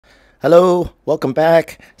Hello, welcome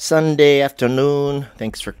back. Sunday afternoon.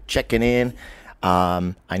 Thanks for checking in.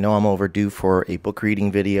 I know I'm overdue for a book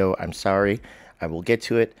reading video. I'm sorry. I will get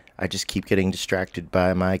to it. I just keep getting distracted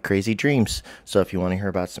by my crazy dreams. So if you want to hear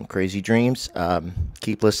about some crazy dreams,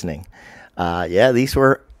 keep listening. Yeah, these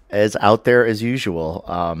were as out there as usual.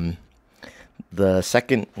 The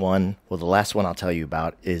second one, well, the last one I'll tell you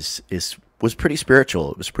about is was pretty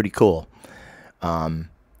spiritual. It was pretty cool.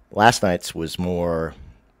 Last night's was more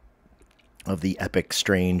of the epic,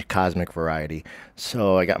 strange, cosmic variety.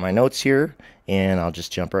 So I got my notes here, and I'll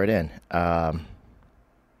just jump right in.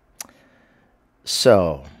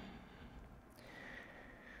 So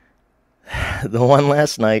the one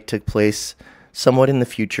last night took place somewhat in the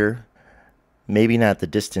future, maybe not the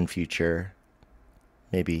distant future,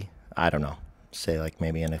 maybe, I don't know, say like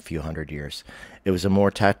maybe in a few hundred years. It was a more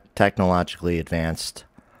technologically advanced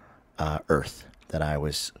Earth that I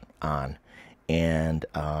was on. And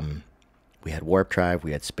we had warp drive,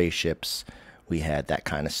 we had spaceships, we had that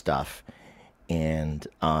kind of stuff. And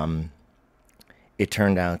it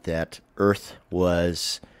turned out that Earth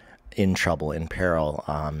was in trouble, in peril.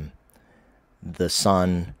 The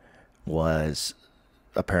sun was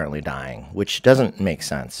apparently dying, which doesn't make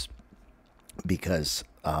sense because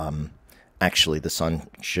actually the sun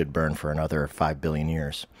should burn for another 5 billion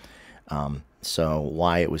years. So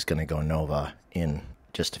why it was going to go nova in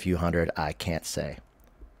just a few hundred, I can't say.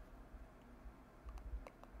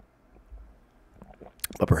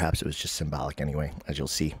 But perhaps it was just symbolic anyway, as you'll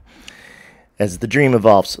see as the dream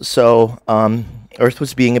evolves. So Earth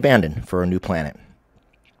was being abandoned for a new planet,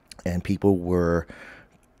 and people were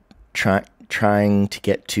trying to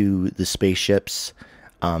get to the spaceships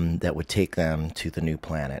that would take them to the new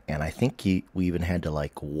planet. And I think we even had to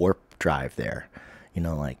like warp drive there,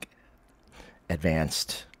 like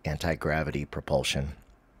advanced anti-gravity propulsion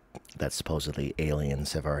that supposedly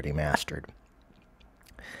aliens have already mastered.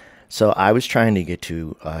 So I was trying to get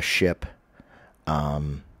to a ship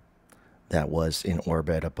that was in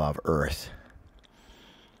orbit above Earth.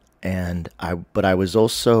 But I was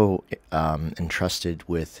also entrusted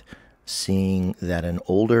with seeing that an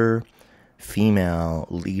older female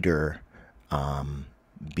leader I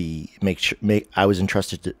was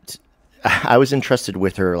entrusted I was entrusted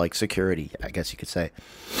with her like security, I guess you could say.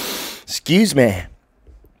 Excuse me.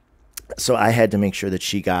 So I had to make sure that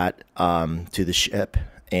she got to the ship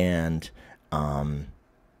and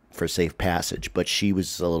for safe passage, but she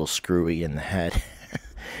was a little screwy in the head.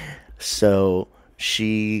 So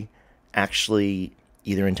she actually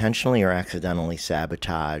either intentionally or accidentally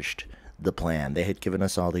sabotaged the plan. They had given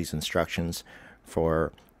us all these instructions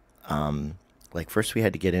for like first we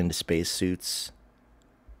had to get into spacesuits.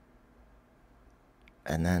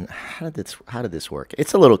 And then how did this work?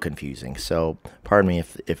 It's a little confusing. So pardon me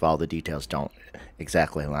if all the details don't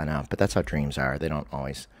exactly line up, but that's how dreams are. They don't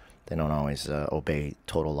always obey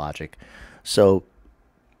total logic. So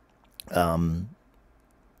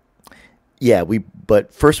yeah,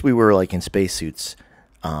 but first we were like in spacesuits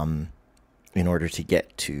in order to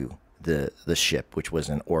get to the ship, which was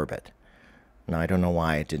in orbit. Now I don't know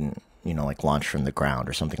why it didn't, like launch from the ground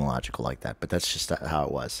or something logical like that, but that's just how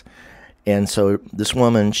it was. And so this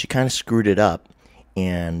woman, she kind of screwed it up,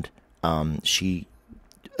 and she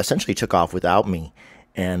essentially took off without me,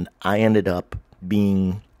 and I ended up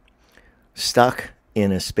being stuck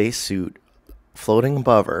in a spacesuit floating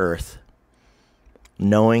above Earth,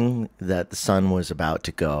 knowing that the sun was about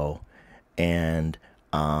to go, and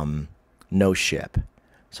no ship.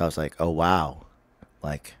 So I was like, oh wow,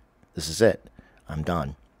 like this is it, I'm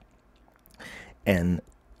done. And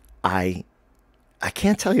I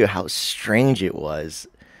can't tell you how strange it was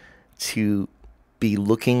to be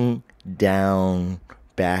looking down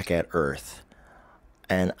back at Earth.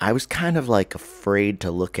 And I was kind of like afraid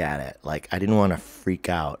to look at it. Like I didn't want to freak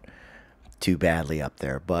out too badly up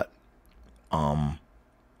there. But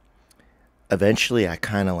eventually I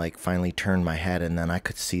kind of like finally turned my head, and then I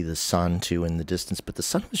could see the sun too in the distance. But the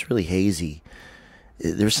sun was really hazy.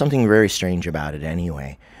 There's something very strange about it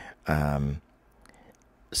anyway.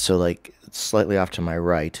 So like slightly off to my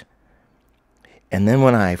right, and then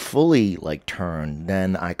when I fully like turned,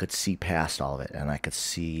 then I could see past all of it, and I could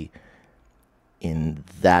see in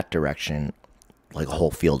that direction like a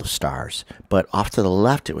whole field of stars. But off to the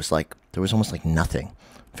left, it was like there was almost like nothing.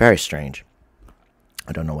 Very strange.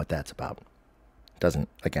 I don't know what that's about. Doesn't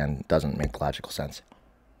make logical sense.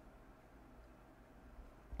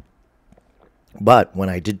 But when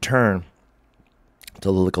I did turn to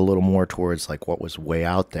look a little more towards like what was way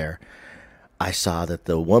out there, I saw that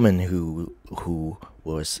the woman who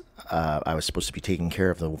was I was supposed to be taking care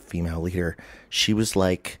of, the female leader, she was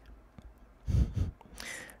like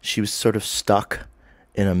she was sort of stuck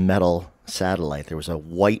in a metal satellite. There was a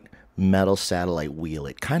white metal satellite wheel.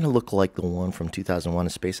 It kind of looked like the one from 2001: A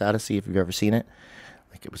Space Odyssey, if you've ever seen it.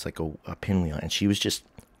 Like it was like a pinwheel, and she was just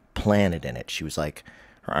planted in it. She was like,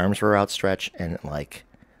 her arms were outstretched, and like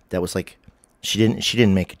that was like she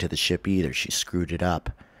didn't make it to the ship either. She screwed it up,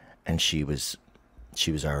 and she was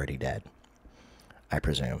already dead. I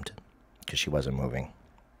presumed, because she wasn't moving.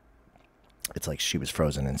 It's like she was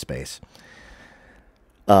frozen in space.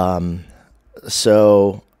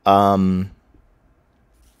 So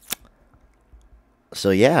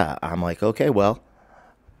yeah, I'm like, okay, well,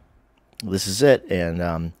 this is it.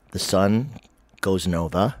 And the sun goes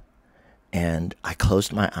nova, and I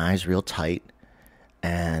closed my eyes real tight,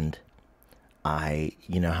 and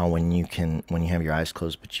you know how when you have your eyes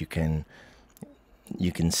closed, but you can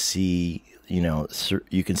see,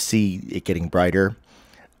 you can see it getting brighter.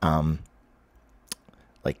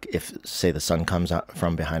 Like if, say, the sun comes out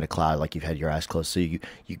from behind a cloud, like you've had your eyes closed, so you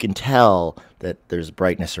can tell that there's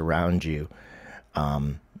brightness around you,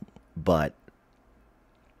 but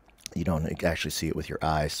you don't actually see it with your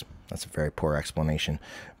eyes. That's a very poor explanation.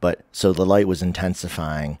 But so the light was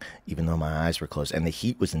intensifying, even though my eyes were closed, and the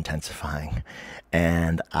heat was intensifying,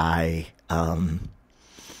 and I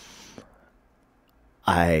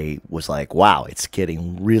was like, wow, it's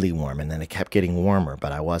getting really warm. And then it kept getting warmer,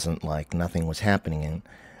 but I wasn't like, nothing was happening.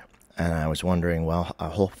 And I was wondering, well,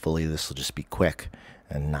 hopefully this will just be quick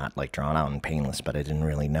and not like drawn out and painless, but I didn't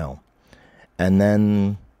really know. And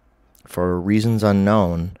then for reasons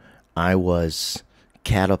unknown, I was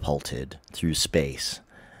catapulted through space.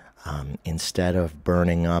 Instead of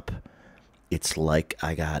burning up, it's like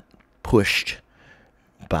I got pushed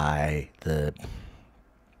by the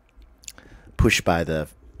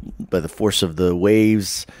force of the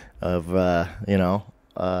waves of the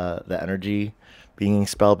energy being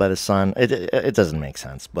expelled by the sun. It doesn't make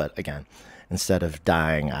sense, but again, instead of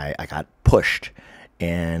dying, I got pushed,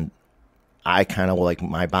 and I kind of, like,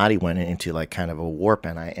 my body went into like kind of a warp,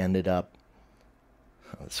 and I ended up,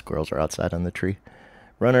 the squirrels are outside on the tree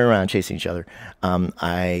running around chasing each other.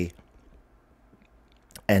 I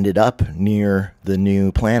ended up near the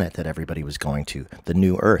new planet that everybody was going to, the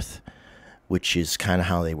new Earth, which is kind of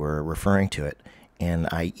how they were referring to it. And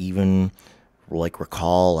I even like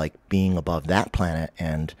recall like being above that planet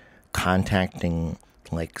and contacting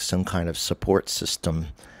like some kind of support system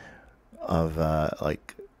of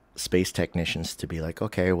like space technicians to be like,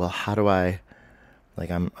 okay, well, how do I,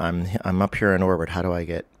 like, I'm up here in orbit, how do I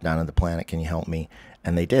get down to the planet? Can you help me?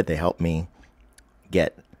 And they did. They helped me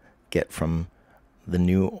get from the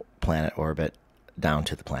new planet orbit down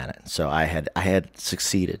to the planet. So I had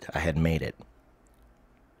succeeded. I had made it.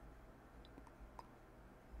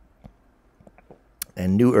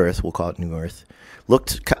 And New Earth, we'll call it New Earth,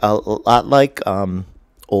 looked a lot like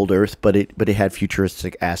Old Earth, but it had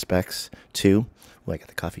futuristic aspects too. Well, I got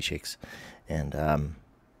the coffee shakes, and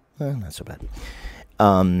not so bad.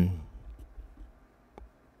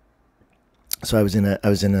 So I was in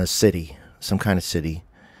a city, some kind of city,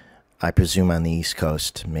 I presume on the East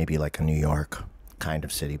Coast, maybe like a New York kind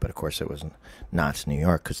of city, but of course it was not New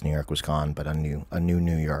York because New York was gone, but a new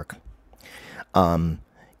New York.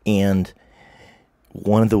 And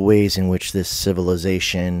one of the ways in which this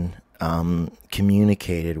civilization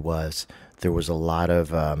communicated was there was a lot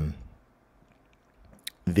of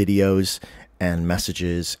videos and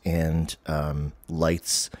messages and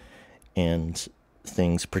lights and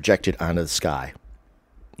things projected onto the sky.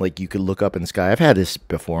 Like you could look up in the sky. I've had this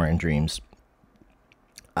before in dreams.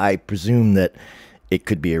 I presume that it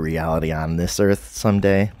could be a reality on this Earth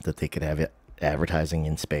someday, that they could have advertising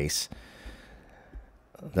in space.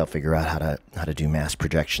 They'll figure out how to do mass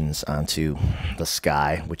projections onto the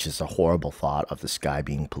sky, which is a horrible thought of the sky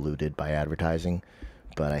being polluted by advertising.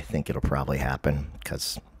 But I think it'll probably happen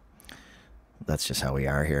because that's just how we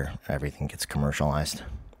are here. Everything gets commercialized,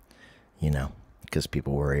 because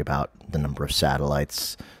people worry about the number of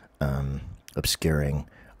satellites obscuring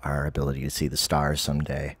our ability to see the stars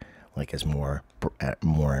someday. Like as more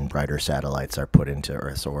and brighter satellites are put into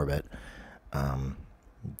Earth's orbit,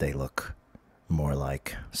 they look more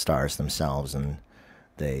like stars themselves, and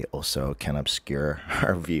they also can obscure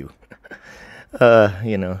our view.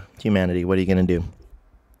 Humanity, what are you going to do?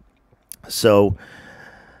 So,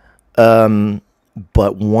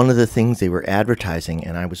 but one of the things they were advertising,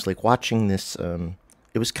 and I was like watching this,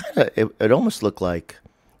 it was kind of, it almost looked like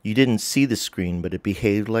you didn't see the screen, but it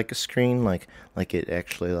behaved like a screen, like it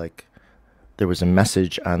actually, like there was a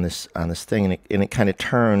message on this thing, and it kind of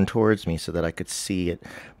turned towards me so that I could see it,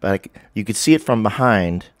 but you could see it from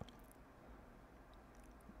behind.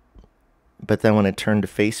 But then when it turned to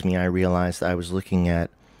face me, I realized I was looking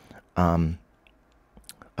at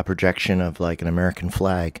a projection of like an American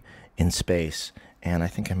flag in space, and I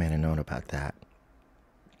think I made a note about that.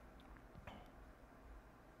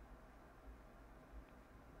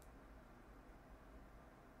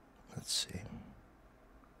 Let's see.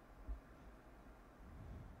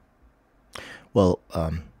 Well,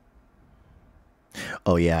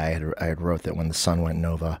 oh yeah, I had wrote that when the sun went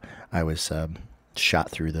nova, I was shot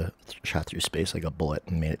through space like a bullet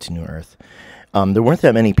and made it to New Earth. There weren't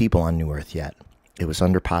that many people on New Earth yet. It was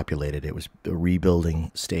underpopulated. It was a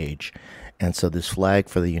rebuilding stage, and so this flag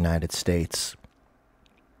for the United States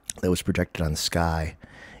that was projected on the sky,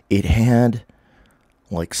 it had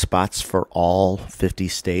like spots for all 50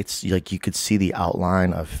 states. Like you could see the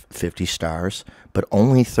outline of 50 stars, but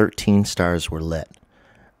only 13 stars were lit,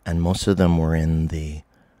 and most of them were in the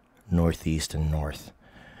northeast and north.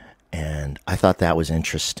 And I thought that was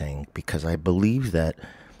interesting because I believe that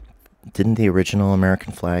didn't the original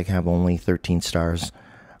American flag have only 13 stars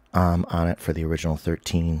on it for the original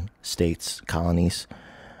 13 states, colonies?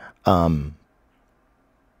 And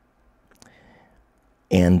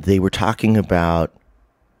they were talking about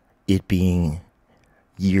it being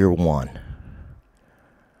year one.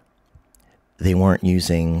 They weren't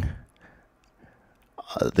using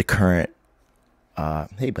the current.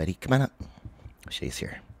 Hey, buddy, come on up. Shay's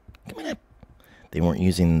here. Come on up. They weren't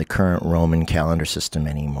using the current Roman calendar system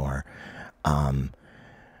anymore.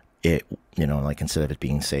 It, like instead of it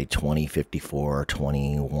being, say, 2054 or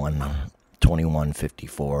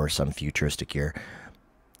 2154 or some futuristic year,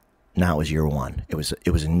 now it was year one. It was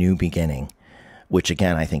a new beginning, which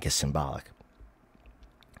again I think is symbolic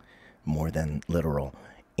more than literal.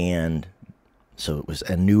 And so it was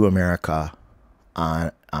a new America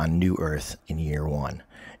on New Earth in year one.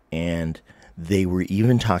 And they were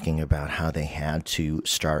even talking about how we had to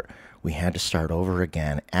start over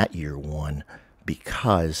again at year one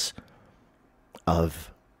because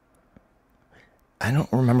of, I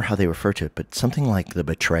don't remember how they refer to it, but something like the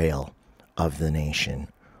betrayal of the nation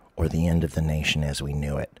or the end of the nation as we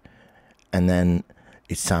knew it. And then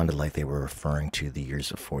it sounded like they were referring to the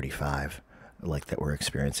years of 45, like that we're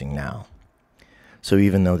experiencing now. So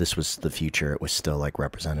even though this was the future, it was still like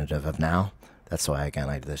representative of now. That's why, again,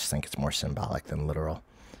 I just think it's more symbolic than literal.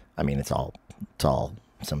 I mean, it's all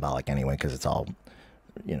symbolic anyway, because it's all,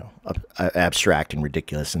 abstract and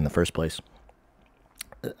ridiculous in the first place.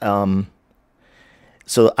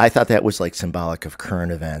 So I thought that was like symbolic of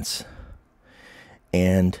current events.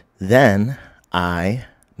 And then I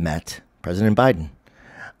met President Biden.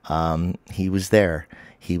 He was there.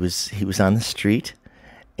 He was on the street,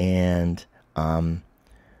 and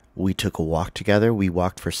we took a walk together. We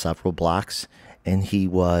walked for several blocks, and he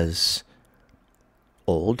was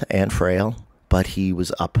old and frail, but he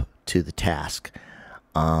was up to the task.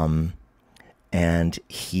 And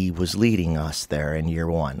he was leading us there in year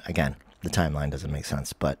one. Again, the timeline doesn't make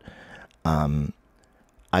sense, but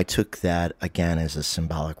I took that again as a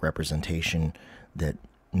symbolic representation that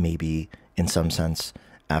maybe in some sense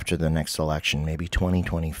after the next election, maybe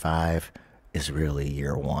 2025 is really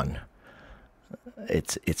year one.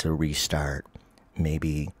 It's a restart.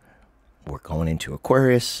 Maybe we're going into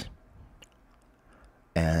Aquarius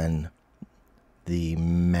and the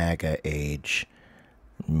MAGA age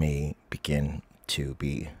may begin to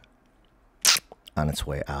be on its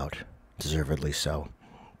way out, deservedly so.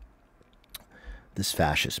 This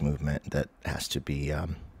fascist movement that has to be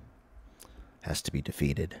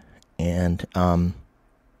defeated, and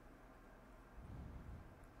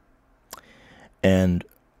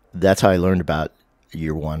that's how I learned about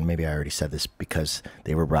year one. Maybe I already said this because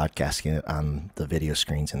they were broadcasting it on the video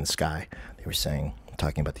screens in the sky. They were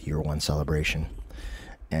talking about the year one celebration,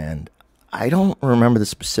 and I don't remember the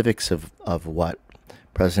specifics of what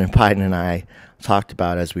President Biden and I talked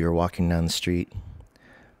about as we were walking down the street,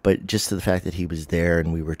 but just the fact that he was there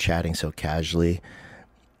and we were chatting so casually,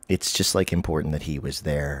 it's just like important that he was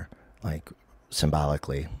there, like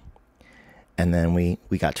symbolically. And then we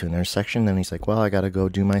got to an intersection, and he's like, well, I got to go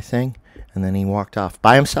do my thing. And then he walked off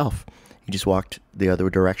by himself. He just walked the other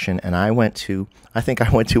direction, and I think I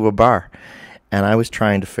went to a bar, and I was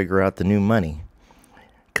trying to figure out the new money,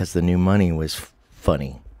 because the new money was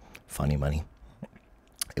funny money.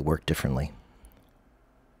 It worked differently.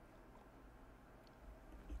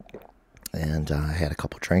 And I had a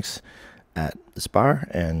couple drinks at this bar,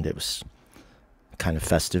 and it was kind of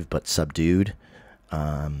festive but subdued.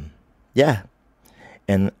 Yeah.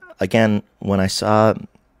 And again, when I saw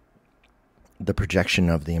the projection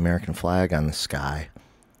of the American flag on the sky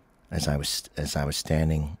as I was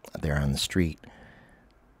standing there on the street,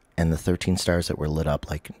 and the 13 stars that were lit up,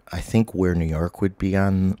 like I think where New York would be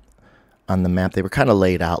on on the map. They were kind of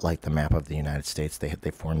laid out like the map of the United States.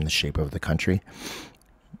 They formed the shape of the country.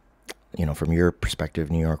 You know, from your perspective,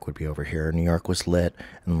 New York would be over here. New York was lit,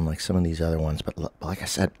 and like some of these other ones. But like I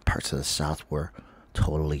said, parts of the South were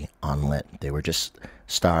totally unlit. They were just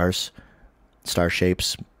stars, star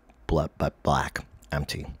shapes, but black,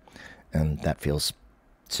 empty. And that feels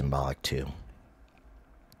symbolic too.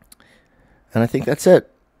 And I think that's it.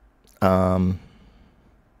 Yeah,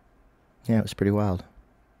 it was pretty wild.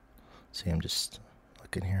 See, I'm just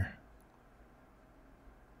looking here.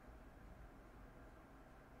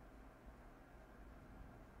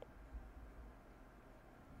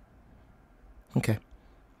 Okay.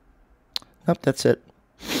 Nope, that's it.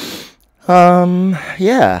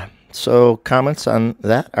 Yeah. So comments on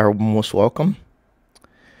that are most welcome.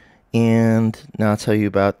 And now I'll tell you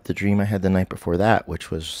about the dream I had the night before that,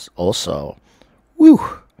 which was also,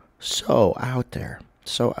 so out there.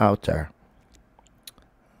 So out there.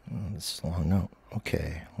 This is a long note.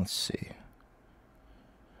 Okay, let's see.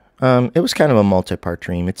 It was kind of a multi-part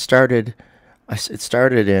dream. It started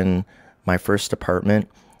in my first apartment.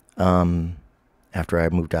 After I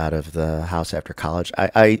moved out of the house after college,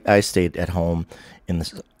 I stayed at home in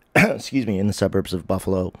the in the suburbs of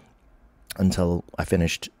Buffalo until I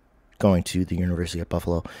finished going to the University of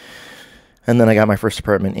Buffalo, and then I got my first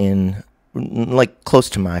apartment in like close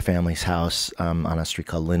to my family's house on a street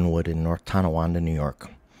called Linwood in North Tonawanda, New York,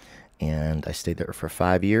 and I stayed there for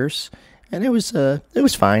 5 years, and it was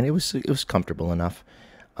fine. It was comfortable enough.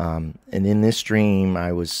 And in this dream,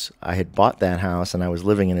 I had bought that house and I was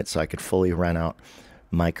living in it so I could fully rent out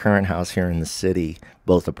my current house here in the city,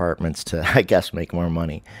 both apartments, to, I guess, make more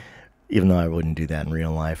money, even though I wouldn't do that in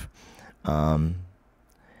real life. And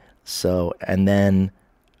then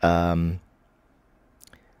the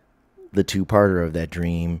two-parter of that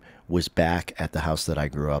dream was back at the house that I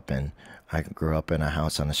grew up in. I grew up in a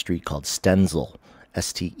house on a street called Stenzel,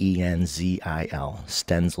 Stenzil,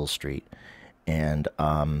 Stenzel Street. And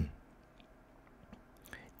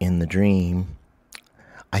in the dream,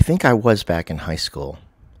 I think I was back in high school,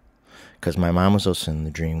 because my mom was also in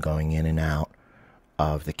the dream going in and out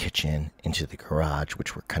of the kitchen into the garage,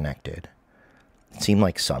 which were connected. It seemed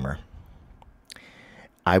like summer.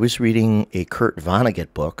 I was reading a Kurt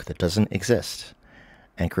Vonnegut book that doesn't exist.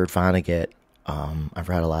 And Kurt Vonnegut, I've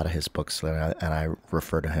read a lot of his books, and I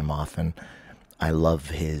refer to him often. I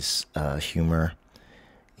love his humor.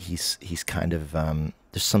 He's kind of,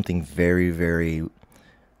 there's something very, very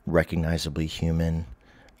recognizably human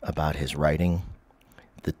about his writing.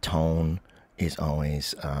 The tone is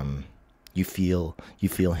always, you feel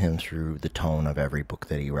him through the tone of every book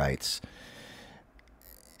that he writes.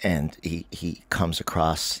 And he comes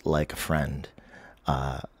across like a friend.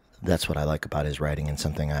 That's what I like about his writing, and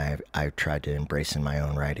something I've tried to embrace in my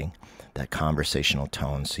own writing, that conversational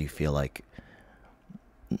tone, so you feel like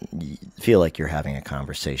you're having a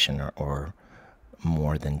conversation, or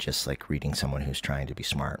more than just like reading someone who's trying to be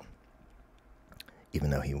smart,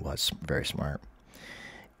 even though he was very smart.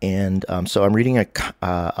 And so I'm reading a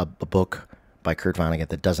book by Kurt Vonnegut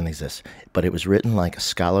that doesn't exist, but it was written like a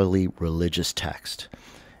scholarly religious text.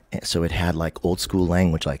 So it had like old school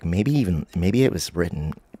language, like maybe it was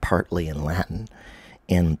written partly in Latin,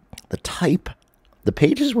 and the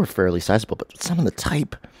pages were fairly sizable, but some of the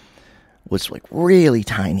type was like really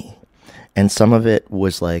tiny, and some of it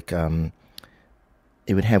was like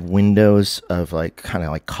it would have windows of like kind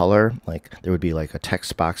of like color, like there would be like a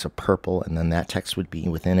text box of purple, and then that text would be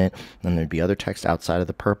within it, and then there'd be other text outside of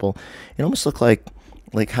the purple. It almost looked like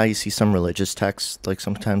how you see some religious texts, like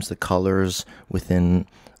sometimes the colors within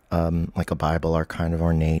like a Bible are kind of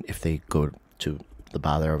ornate if they go to the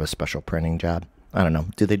bother of a special printing job. I don't know.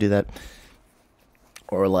 Do they do that?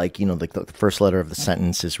 Or like, like the first letter of the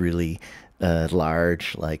sentence is really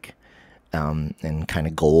large, like, and kind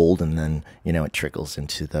of gold, and then, it trickles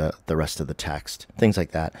into the rest of the text. Things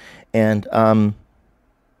like that. And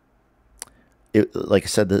like I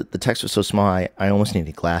said, the text was so small, I almost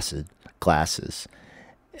needed glasses.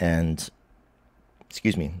 And,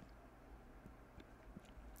 excuse me.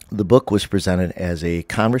 The book was presented as a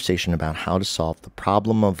conversation about how to solve the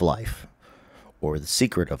problem of life, or the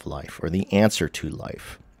secret of life, or the answer to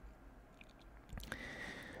life.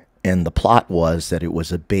 And the plot was that it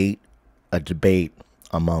was a debate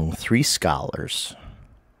among 3 scholars.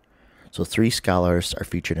 So 3 scholars are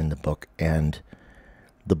featured in the book, and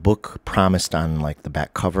the book promised on like the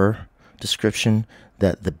back cover description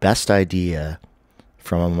that the best idea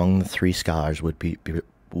from among the 3 scholars would be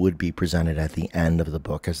presented at the end of the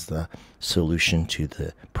book as the solution to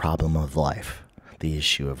the problem of life, the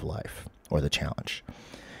issue of life, or the challenge.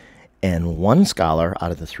 And one scholar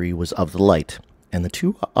out of the 3 was of the light, and the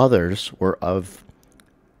two others were of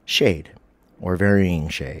shade, or varying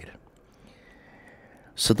shade.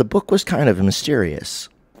 So the book was kind of mysterious.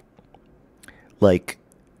 Like,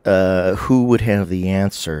 who would have the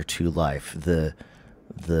answer to life? The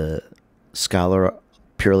scholar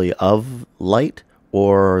purely of light,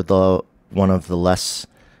 or the one of the less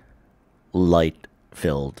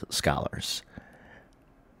light-filled scholars?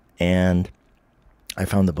 And I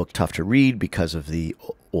found the book tough to read because of the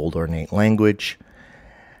old ornate language.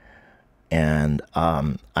 And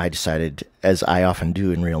I decided, as I often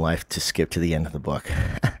do in real life, to skip to the end of the book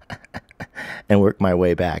and work my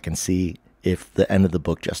way back and see if the end of the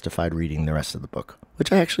book justified reading the rest of the book,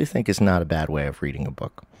 which I actually think is not a bad way of reading a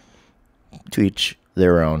book. To each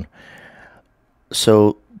their own.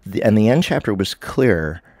 So, the end chapter was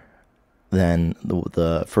clearer than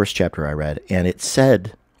the first chapter I read, and it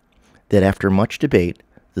said that after much debate,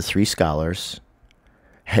 the three scholars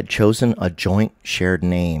had chosen a joint shared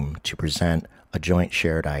name to present a joint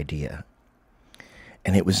shared idea.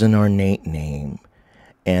 And it was an ornate name.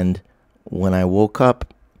 And when I woke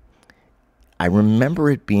up, I remember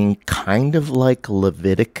it being kind of like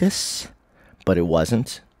Leviticus, but it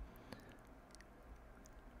wasn't.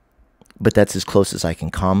 But that's as close as I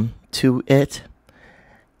can come to it.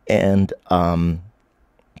 And, I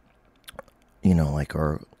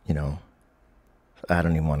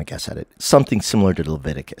don't even want to guess at it. Something similar to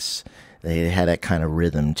Leviticus. They had that kind of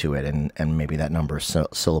rhythm to it, and maybe that number of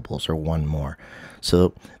syllables or one more.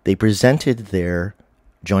 So they presented their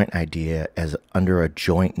joint idea as under a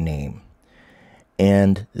joint name.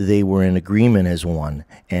 And they were in agreement as one.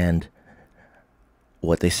 And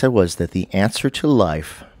what they said was that the answer to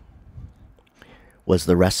life was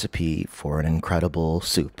the recipe for an incredible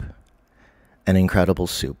soup. An incredible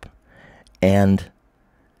soup. And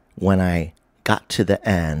when I got to the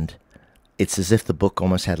end, it's as if the book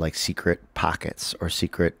almost had like secret pockets or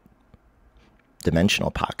secret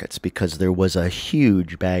dimensional pockets, because there was a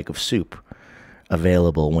huge bag of soup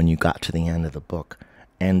available when you got to the end of the book.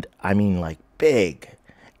 And I mean, like, big.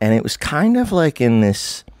 And it was kind of like in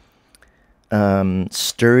this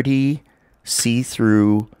sturdy,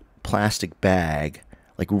 see-through plastic bag,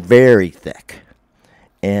 like very thick.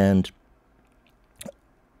 And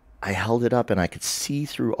I held it up and I could see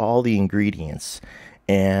through all the ingredients.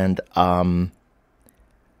 And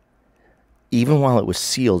even while it was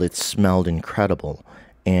sealed, it smelled incredible.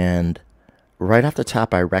 And right off the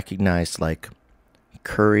top, I recognized like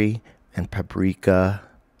curry and paprika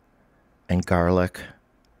and garlic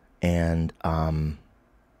and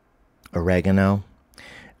oregano.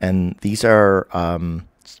 And these are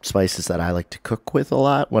spices that I like to cook with a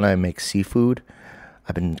lot when I make seafood.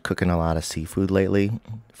 I've been cooking a lot of seafood lately,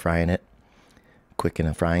 frying it quick in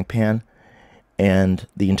a frying pan. And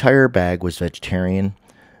the entire bag was vegetarian.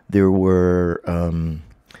 There were,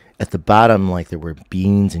 at the bottom, like there were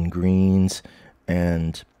beans and greens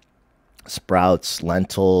and sprouts,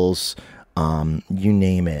 lentils, you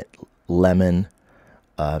name it, lemon,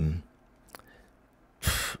 and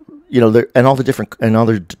all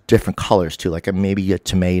the different colors too, like maybe a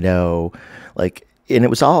tomato, like, and it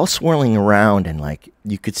was all swirling around, and like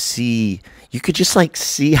you could just like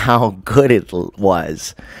see how good it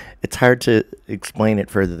was. It's hard to explain it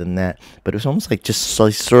further than that, but it was almost like just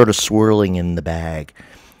sort of swirling in the bag.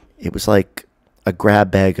 It was like a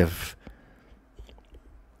grab bag of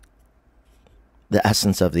the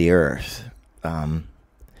essence of the earth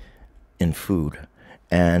in food.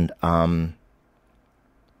 And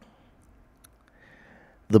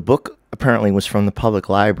the book apparently was from the public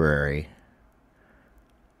library.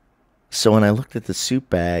 So when I looked at the soup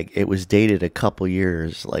bag, it was dated a couple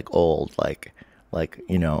years like old, like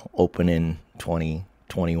open in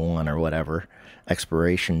 2021 or whatever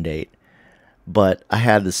expiration date. But I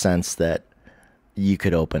had the sense that you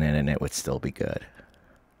could open it and it would still be good.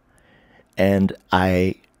 And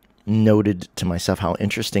I noted to myself how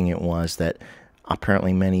interesting it was that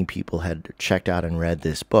apparently many people had checked out and read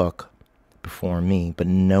this book before me, but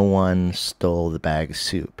no one stole the bag of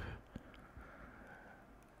soup.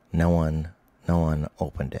 No one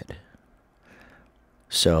opened it.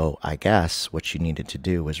 So I guess what you needed to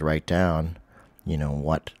do was write down,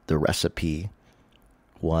 what the recipe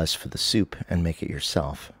was for the soup and make it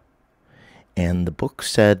yourself. And the book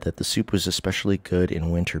said that the soup was especially good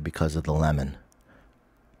in winter because of the lemon.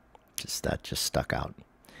 That just stuck out.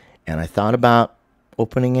 And I thought about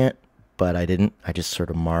opening it, but I didn't. I just sort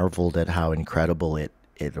of marveled at how incredible it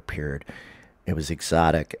appeared. It was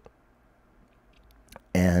exotic.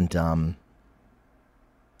 And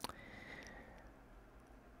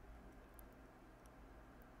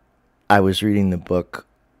I was reading the book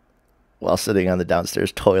while sitting on the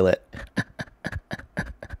downstairs toilet.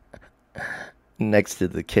 next to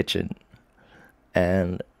the kitchen.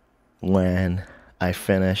 And when I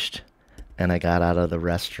finished and I got out of the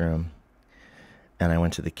restroom and I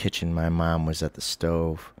went to the kitchen, my mom was at the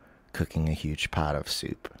stove cooking a huge pot of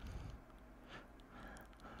soup.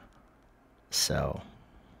 So,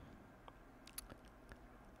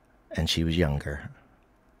 and she was younger.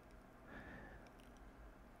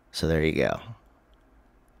 So there you go.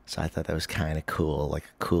 So I thought that was kind of cool, like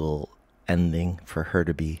a cool ending for her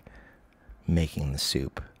to be making the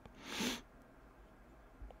soup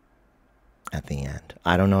at the end.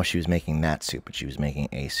 I don't know if she was making that soup, but she was making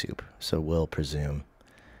a soup. So we'll presume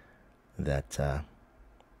that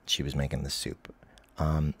she was making the soup.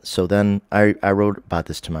 So then I wrote about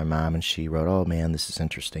this to my mom, and she wrote, "Oh man, this is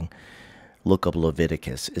interesting. Look up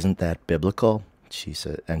Leviticus. Isn't that biblical?" She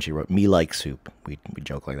said, and she wrote, "Me like soup." We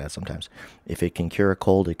joke like that sometimes. "If it can cure a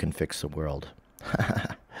cold, it can fix the world."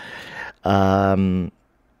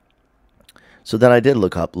 So then I did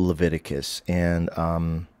look up Leviticus, and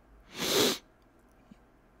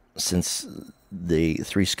since the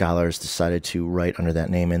three scholars decided to write under that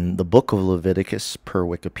name, and the book of Leviticus, per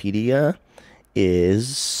Wikipedia,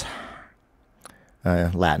 is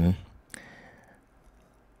Latin,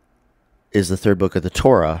 is the third book of the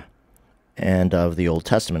Torah and of the Old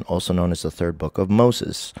Testament, also known as the third book of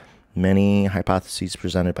Moses. Many hypotheses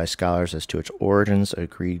presented by scholars as to its origins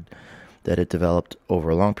agreed that it developed over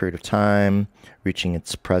a long period of time, reaching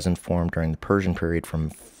its present form during the Persian period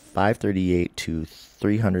from 538 to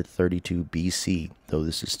 332 BC, though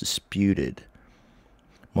this is disputed.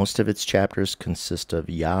 Most of its chapters consist of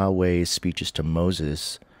Yahweh's speeches to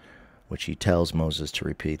Moses, which he tells Moses to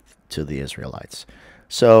repeat to the Israelites.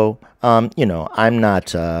 So, I'm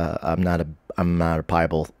not a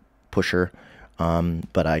Bible pusher,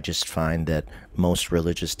 but I just find that most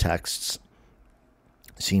religious texts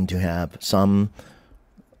seem to have some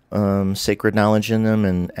sacred knowledge in them,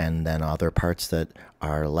 and then other parts that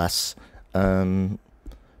are less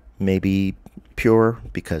maybe pure,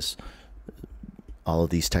 because all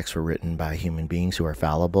of these texts were written by human beings who are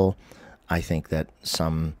fallible. I think that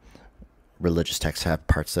some religious texts have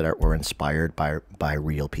parts that were inspired by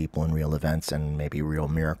real people and real events and maybe real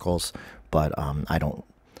miracles, but I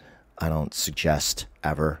don't suggest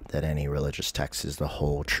ever that any religious text is the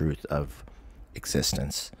whole truth of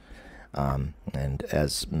existence. And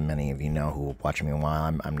as many of you know who watch me a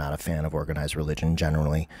while, I'm not a fan of organized religion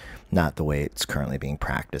generally, not the way it's currently being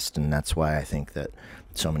practiced, and that's why I think that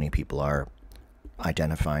so many people are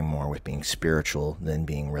identifying more with being spiritual than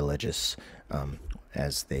being religious,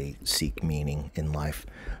 as they seek meaning in life.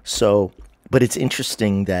 So, but it's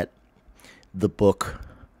interesting that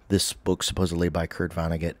this book supposedly by Kurt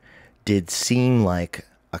Vonnegut, did seem like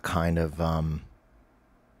a kind of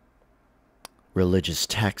religious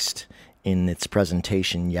text in its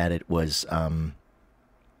presentation, yet it was, and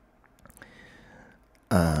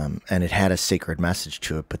it had a sacred message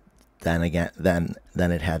to it, but then again, then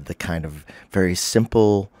it had the kind of very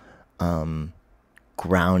simple,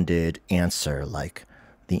 grounded answer, like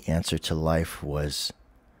the answer to life was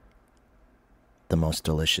the most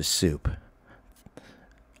delicious soup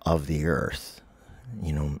of the earth,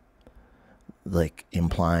 like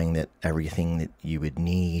implying that everything that you would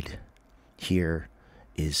need here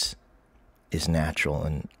is natural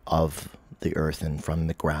and of the earth and from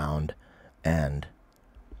the ground, and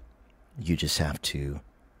you just have to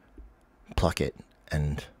pluck it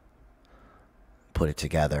and put it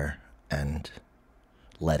together and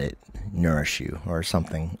let it nourish you, or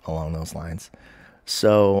something along those lines.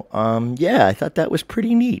 So yeah, I thought that was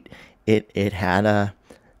pretty neat. It had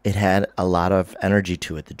a lot of energy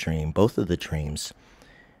to it, the dream, both of the dreams.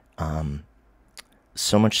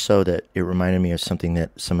 So much so that it reminded me of something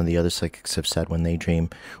that some of the other psychics have said when they dream,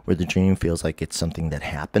 where the dream feels like it's something that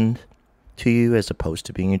happened to you as opposed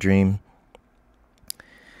to being a dream.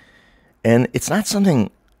 And it's not something,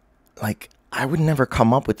 like, I would never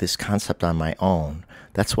come up with this concept on my own.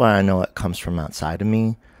 That's why I know it comes from outside of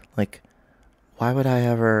me. Like, why would I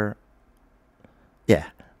ever... Yeah,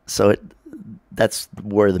 so that's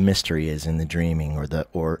where the mystery is in the dreaming,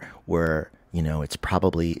 or where, it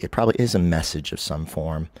probably is a message of some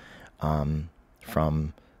form,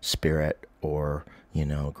 from spirit or,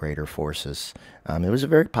 greater forces. It was a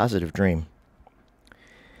very positive dream.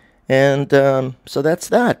 And so that's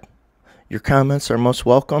that. Your comments are most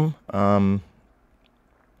welcome.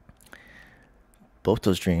 Both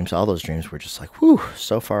those dreams, all those dreams were just like, whew,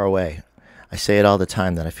 so far away. I say it all the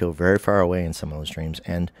time that I feel very far away in some of those dreams.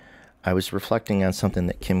 And I was reflecting on something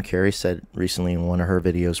that Kim Carey said recently in one of her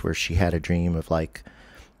videos, where she had a dream of, like,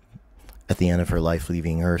 at the end of her life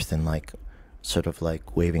leaving Earth, and, like, sort of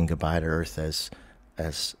like waving goodbye to Earth as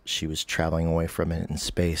as she was traveling away from it in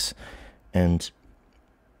space. And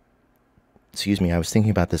excuse me, I was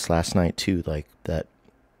thinking about this last night too, like that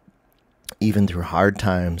even through hard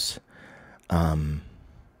times,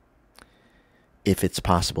 if it's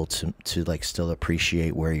possible to like still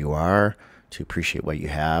appreciate where you are, to appreciate what you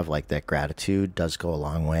have, like that gratitude does go a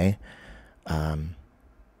long way.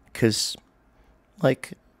 'Cause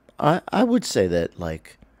like I would say that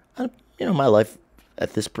like my life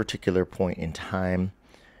at this particular point in time,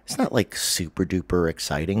 it's not like super duper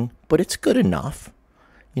exciting, but it's good enough.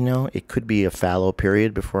 It could be a fallow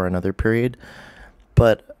period before another period,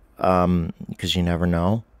 but because you never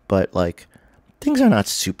know. But like things are not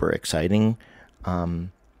super exciting, but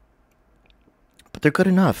they're good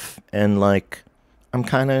enough, and like I'm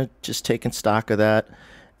kind of just taking stock of that.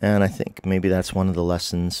 And I think maybe that's one of the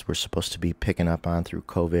lessons we're supposed to be picking up on through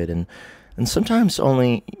COVID. And sometimes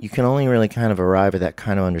you can only really kind of arrive at that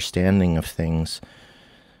kind of understanding of things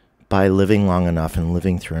by living long enough and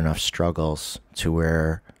living through enough struggles to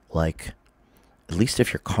where, like, at least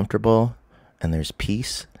if you're comfortable and there's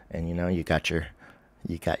peace, and you got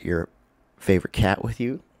your favorite cat with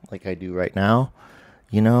you, like I do right now,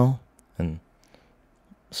 and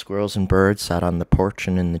squirrels and birds out on the porch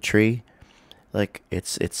and in the tree. Like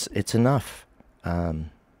it's enough.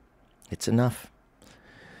 It's enough.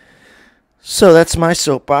 So that's my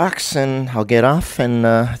soapbox, and I'll get off, and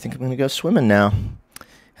I think I'm gonna go swimming now.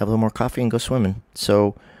 Have a little more coffee and go swimming.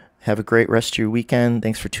 So have a great rest of your weekend.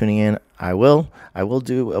 Thanks for tuning in. I will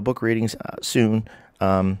do a book reading soon.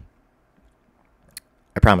 I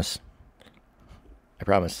promise.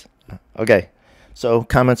 Okay. So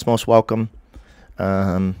comments most welcome.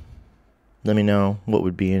 Let me know what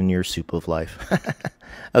would be in your soup of life.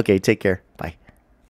 Okay, take care. Bye.